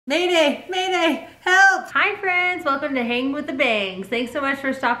Mayday! Mayday! Help! Hi friends, welcome to Hang with the Bangs. Thanks so much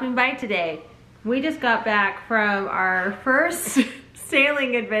for stopping by today. We just got back from our first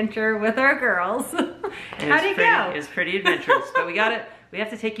sailing adventure with our girls. How'd it go? It was pretty adventurous, but we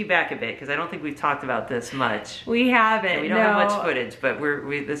have to take you back a bit because I don't think we've talked about this much. We haven't. And we don't have much footage, but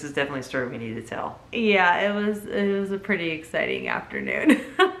this is definitely a story we need to tell. Yeah, it was a pretty exciting afternoon.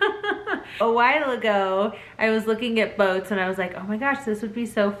 A while ago, I was looking at boats and I was like, oh my gosh, this would be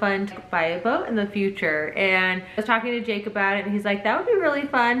so fun to buy a boat in the future. And I was talking to Jake about it and he's like, that would be really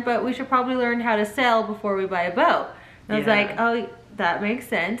fun, but we should probably learn how to sail before we buy a boat. And I was like, oh, that makes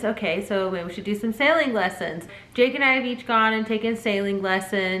sense. Okay, so maybe we should do some sailing lessons. Jake and I have each gone and taken sailing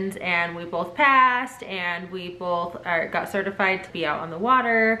lessons and we both passed and we both got certified to be out on the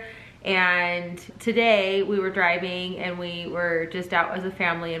water. And today we were driving and we were just out as a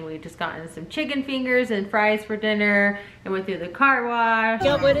family and we just gotten some chicken fingers and fries for dinner and went through the car wash.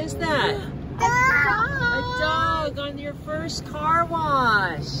 Yeah, what is that? A dog on your first car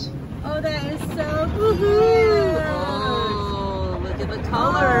wash. Oh, that is so cute. Oh, look at the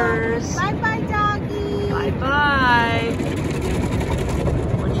colors. Bye-bye, doggy. Bye-bye.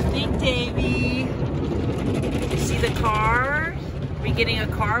 What do you think, Davey? You see the car? Are we getting a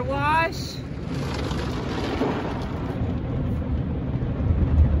car wash?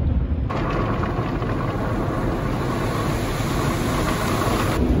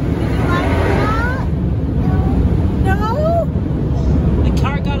 No? The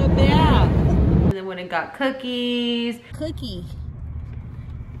car got a bath. And then went and got cookies. Cookie.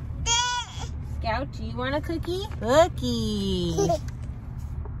 Scout, do you want a cookie? Cookie.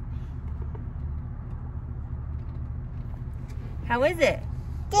 How is it?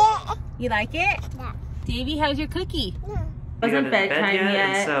 You like it? Yeah. Davey, how's your cookie? Yeah. It wasn't bedtime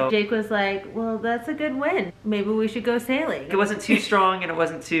yet. So Jake was like, well, that's a good win. Maybe we should go sailing. it wasn't too strong and it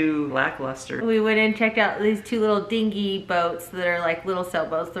wasn't too lackluster. We went and checked out these two little dinghy boats that are like little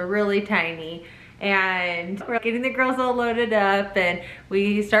sailboats. They're really tiny. And we're getting the girls all loaded up and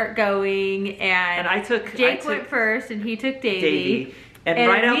we start going and Jake went first and he took Davey. And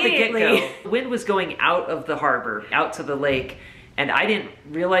right out the get-go, the wind was going out of the harbor, out to the lake. And I didn't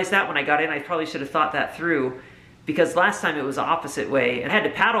realize that when I got in. I probably should have thought that through because last time it was the opposite way. And I had to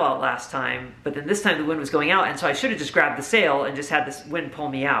paddle out last time, but then this time the wind was going out. And so I should have just grabbed the sail and just had this wind pull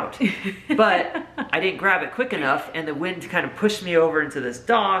me out. But I didn't grab it quick enough and the wind kind of pushed me over into this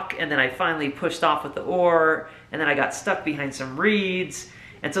dock. And then I finally pushed off with the oar. And then I got stuck behind some reeds.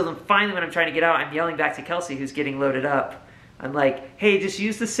 And so then finally when I'm trying to get out, I'm yelling back to Kelsey who's getting loaded up. I'm like, hey, just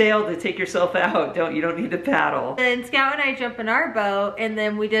use the sail to take yourself out. You don't need to paddle. And Scout and I jump in our boat and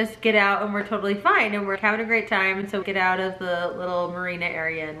then we just get out and we're totally fine and we're having a great time. And so we get out of the little marina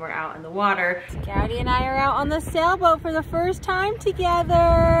area and we're out in the water. Scouty and I are out on the sailboat for the first time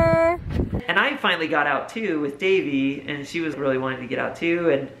together. And I finally got out too with Davey and she was really wanting to get out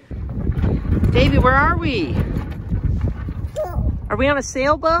too. And Davey, where are we? Are we on a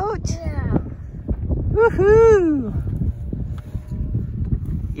sailboat? Yeah. Woohoo!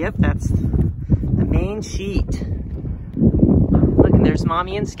 Yep, that's the main sheet. Look, and there's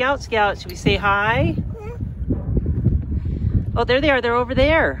Mommy and Scout. Should we say hi? Yeah. Oh, there they are. They're over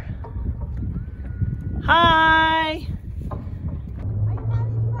there. Hi.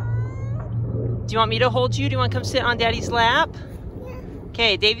 Do you want me to hold you? Do you want to come sit on Daddy's lap? Yeah.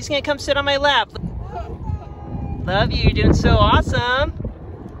 Okay, Davey's going to come sit on my lap. Love you. You're doing so awesome.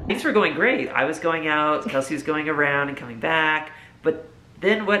 Things were going great. I was going out. Kelsey was going around and coming back. But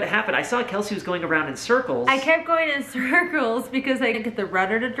then what happened? I saw Kelsey was going around in circles. I kept going in circles because I couldn't get the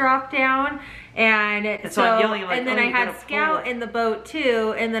rudder to drop down. And so I'm yelling like, and then I had Scout in the boat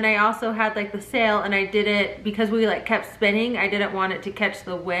too. And then I also had like the sail and I didn't, because we like kept spinning, I didn't want it to catch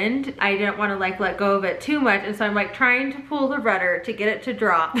the wind. I didn't want to like let go of it too much. And so I'm like trying to pull the rudder to get it to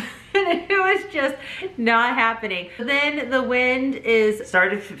drop. And it was just not happening. Then the wind is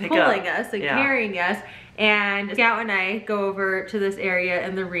started to pick pulling us and carrying us. And Scout and I go over to this area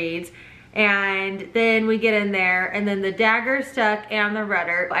in the reeds and then we get in there and then the dagger's stuck and the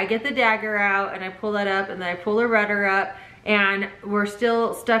rudder. I get the dagger out and I pull that up and then I pull the rudder up and we're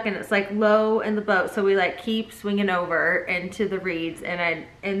still stuck and it's like low in the boat. So we like keep swinging over into the reeds and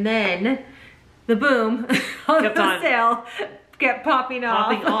then the boom on the sail kept popping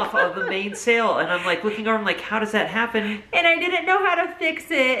off of the main sail. And I'm like looking over, I'm like, how does that happen? And I didn't know how to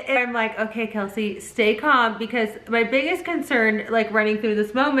fix it. And I'm like, okay, Kelsey, stay calm, because my biggest concern, like running through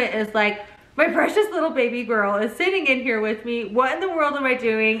this moment, is like, my precious little baby girl is sitting in here with me. What in the world am I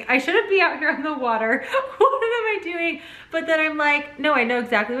doing? I shouldn't be out here on the water. What am I doing? But then I'm like, no, I know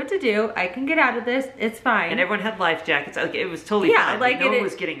exactly what to do. I can get out of this. It's fine. And everyone had life jackets. Like, it was totally fine. Like, no one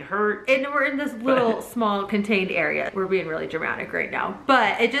was getting hurt. And we're in this little small contained area. We're being really dramatic right now.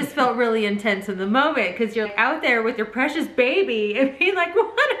 But it just felt really intense in the moment because you're out there with your precious baby and being like,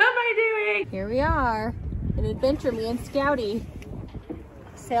 what am I doing? Here we are, an adventure, me and Scouty.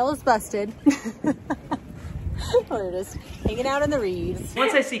 Sail is busted. We're just hanging out in the reeds.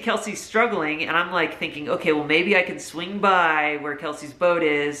 Once I see Kelsey struggling, and I'm like thinking, okay, well maybe I can swing by where Kelsey's boat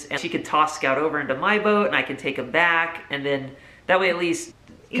is, and she could toss Scout over into my boat, and I can take him back, and then that way at least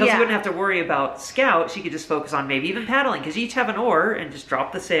Kelsey wouldn't have to worry about Scout. She could just focus on maybe even paddling, because you each have an oar, and just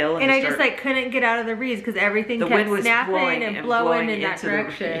drop the sail. And I just like couldn't get out of the reeds because everything kept snapping and blowing in that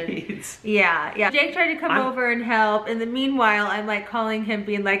direction. Yeah. Jake tried to come over and help, and then meanwhile I'm like calling him,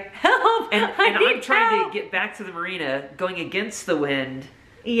 being like, help! And I'm trying to get back to the marina, going against the wind.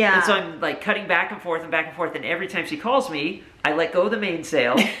 Yeah. And so I'm like cutting back and forth, and every time she calls me, I let go of the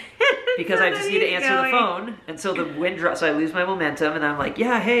mainsail. Because I just need to answer the phone, and so the wind drops, so I lose my momentum, and I'm like,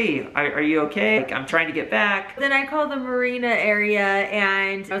 yeah, hey, are you okay? Like, I'm trying to get back. Then I called the marina area,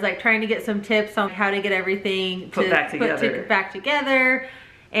 and I was like trying to get some tips on how to get everything put back together.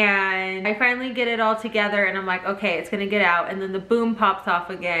 And I finally get it all together, and I'm like, okay, it's gonna get out. And then the boom pops off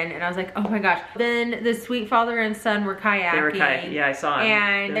again, and I was like, oh my gosh. Then the sweet father and son were kayaking. They were kayaking, yeah, I saw them.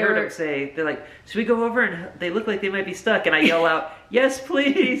 And I heard them say, they're like, should we go over? And they look like they might be stuck. And I yell out, yes,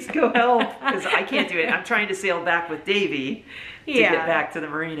 please, go help. Because I can't do it. I'm trying to sail back with Davey to get back to the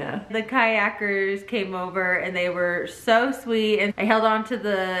marina. The kayakers came over, and they were so sweet, and I held on to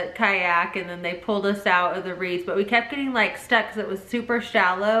the kayak, and then they pulled us out of the reeds, but we kept getting like stuck because it was super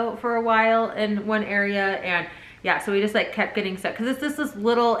shallow for a while in one area. And yeah, so we just like kept getting stuck because it's just this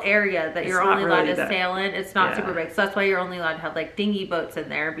little area that you're only allowed to sail in. It's not super big, so that's why you're only allowed to have like dinghy boats in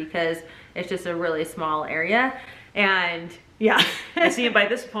there, because it's just a really small area. And yeah. And see, by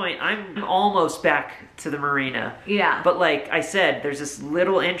this point, I'm almost back to the marina. Yeah. But like I said, there's this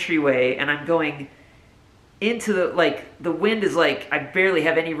little entryway, and I'm going into the, like, the wind is like, I barely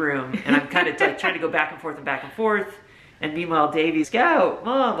have any room, and I'm kind of like trying to go back and forth and back and forth. And meanwhile, Davey's, Scout,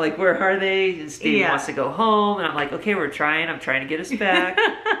 Mom, like, where are they? And Davey wants to go home. And I'm like, okay, I'm trying to get us back.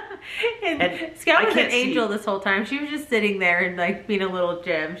 and Scout was an angel this whole time. She was just sitting there and like being a little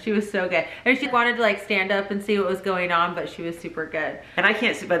gem. She was so good. And she wanted to like stand up and see what was going on, but she was super good. And I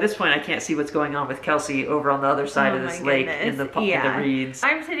can't see, by this point, I can't see what's going on with Kelsey over on the other side of this lake in the reeds.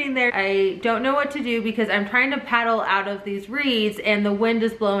 I'm sitting there. I don't know what to do because I'm trying to paddle out of these reeds, and the wind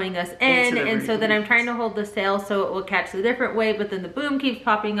is blowing us in. And so then I'm trying to hold the sail so it will catch a different way, but then the boom keeps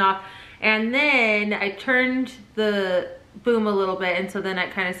popping off. And then I turned the boom a little bit, and so then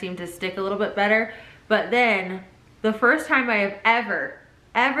it kind of seemed to stick a little bit better. But then the first time I have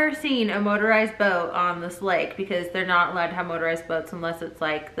ever seen a motorized boat on this lake, because they're not allowed to have motorized boats unless it's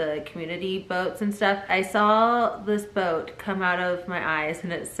like the community boats and stuff, I saw this boat come out of my eyes,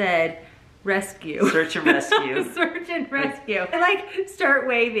 and it said rescue. Search and rescue. Search and rescue. I like start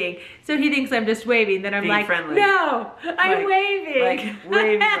waving. So he thinks I'm just waving. Then I'm like, friendly. No, I'm waving. Like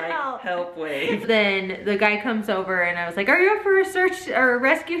waving, like help wave. Then the guy comes over, and I was like, are you up for a search or a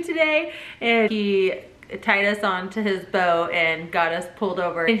rescue today? And he tied us onto his boat and got us pulled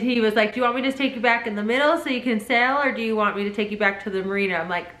over. And he was like, do you want me to just take you back in the middle so you can sail, or do you want me to take you back to the marina? I'm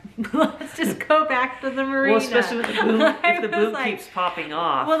like, let's just go back to the marina. Well, especially with the boom, if the boom keeps popping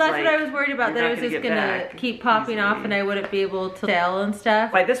off. Well, that's what I was worried about, that it was just gonna keep popping off and I wouldn't be able to sail and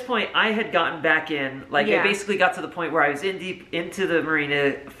stuff. By this point, I had gotten back in, like I basically got to the point where I was in deep into the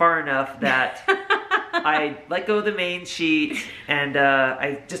marina far enough that I let go of the main sheet, and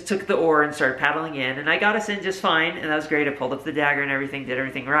I just took the oar and started paddling in, and I got us in just fine, and that was great. I pulled up the dagger and everything, did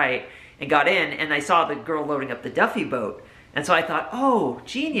everything right, and got in, and I saw the girl loading up the Duffy boat. And so I thought, oh,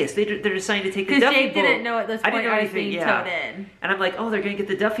 genius, they're deciding to take the Duffy boat. Because Jake didn't know at this point I was being towed in. And I'm like, oh, they're gonna get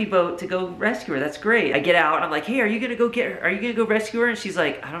the Duffy boat to go rescue her. That's great. I get out, and I'm like, hey, are you gonna go rescue her? And she's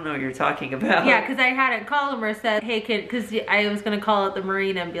like, I don't know what you're talking about. Yeah, because I hadn't called him or said, hey, because I was gonna call at the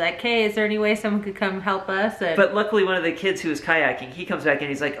marina and be like, hey, is there any way someone could come help us? But luckily, one of the kids who was kayaking, he comes back and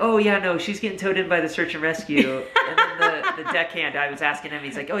he's like, oh yeah, no, she's getting towed in by the search and rescue. And then the deckhand, I was asking him,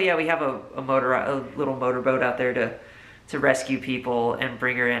 he's like, oh yeah, we have a little motorboat out there to rescue people and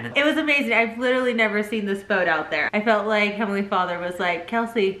bring her in. It was amazing. I've literally never seen this boat out there. I felt like Heavenly Father was like,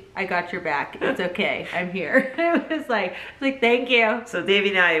 Kelsey, I got your back. It's okay. I'm here. It was like, thank you. So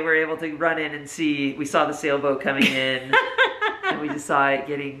Davey and I were able to run in and see, we saw the sailboat coming in and we just saw it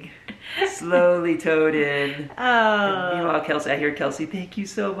getting slowly towed in. Oh. And meanwhile, Kelsey, I hear Kelsey, thank you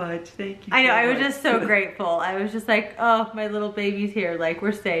so much. Thank you. I know, so I was much. just so grateful. I was just like, oh, my little baby's here. Like,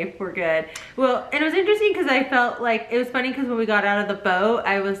 we're safe, we're good. Well, and it was interesting because I felt like, it was funny because when we got out of the boat,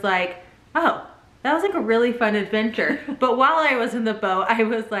 I was like, oh, that was like a really fun adventure. But while I was in the boat, I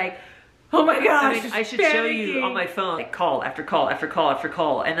was like, oh my gosh. I mean, I should show you on my phone, like, call after call after call after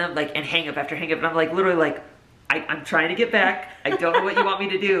call. And I'm like, and hang up after hang up. And I'm like, literally like, I'm trying to get back. I don't know what you want me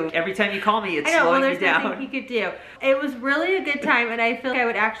to do. Every time you call me, it's slowing me down. Nothing he could do. It was really a good time, and I feel like I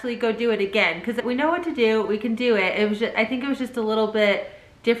would actually go do it again because we know what to do. We can do it. It was just, I think it was just a little bit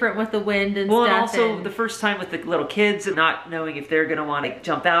different with the wind and stuff. Well, and also the first time with the little kids and not knowing if they're gonna want to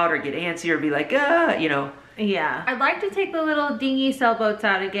jump out or get antsy or be like, you know. Yeah. I'd like to take the little dinghy sailboats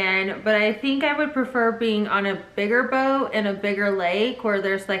out again, but I think I would prefer being on a bigger boat in a bigger lake where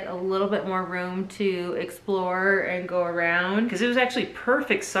there's like a little bit more room to explore and go around. Because it was actually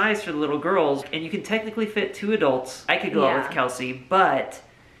perfect size for the little girls, and you can technically fit 2 adults. I could go out with Kelsey, but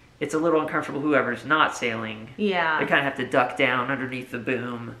it's a little uncomfortable whoever's not sailing. Yeah. They kind of have to duck down underneath the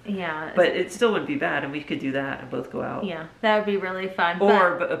boom. Yeah. But it still wouldn't be bad, and we could do that and both go out. Yeah, that would be really fun.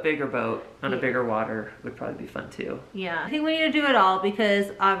 Or a bigger boat on a bigger water would probably be fun too. Yeah, I think we need to do it all because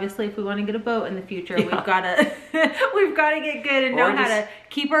obviously if we want to get a boat in the future, we've got to we've got to get good and know how to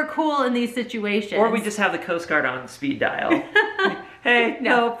keep our cool in these situations. Or we just have the Coast Guard on speed dial. Hey,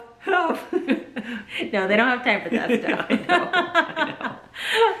 no. Help. No, they don't have time for that stuff. I know.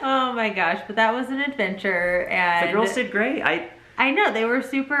 Oh my gosh, but that was an adventure, and the girls did great. I know, they were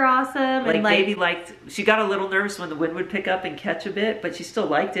super awesome. Like, and Davey she got a little nervous when the wind would pick up and catch a bit, but she still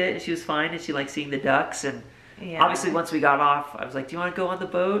liked it, and she was fine, and she liked seeing the ducks, and obviously once we got off, I was like, do you want to go on the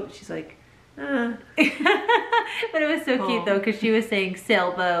boat? And she's like, But it was so cute though, because she was saying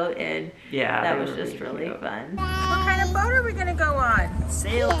sailboat, and that was just really fun. What kind of boat are we gonna go on?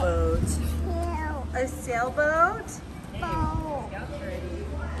 Sailboat. A sailboat?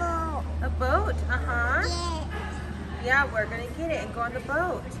 A boat? Yeah, we're gonna get it and go on the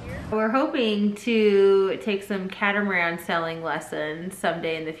boat. We're hoping to take some catamaran sailing lessons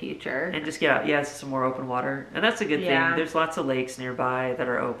someday in the future. And just get out, some more open water. And that's a good thing. There's lots of lakes nearby that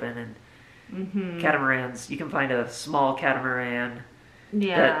are open, and catamarans, you can find a small catamaran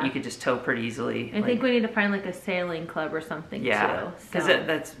that you could just tow pretty easily. I think we need to find like a sailing club or something too. Because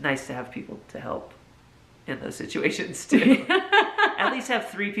that's nice to have people to help in those situations too. At least have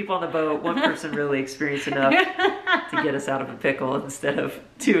 3 people on the boat, 1 person really experienced enough to get us out of a pickle instead of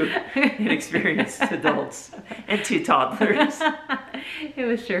 2 inexperienced adults and 2 toddlers. It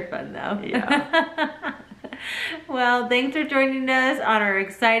was sure fun though. Yeah. Well, thanks for joining us on our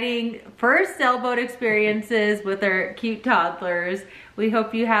exciting first sailboat experiences with our cute toddlers. We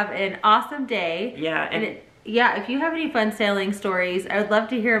hope you have an awesome day. Yeah. And if you have any fun sailing stories, I would love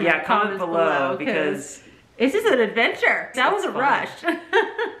to hear them in the comments below because it's just an adventure. That was a rush.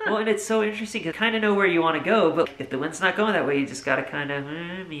 Well, and it's so interesting because you kind of know where you want to go, but if the wind's not going that way, you just got to kind of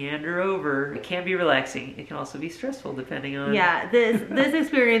meander over. It can be relaxing. It can also be stressful depending on... Yeah, this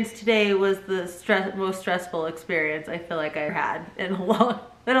experience today was the most stressful experience I feel like I had in a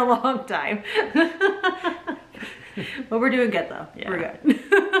long time. But we're doing good though. Yeah. We're good.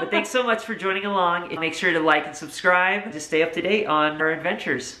 But thanks so much for joining along. Make sure to like and subscribe to stay up to date on our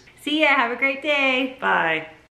adventures. See ya. Have a great day. Bye.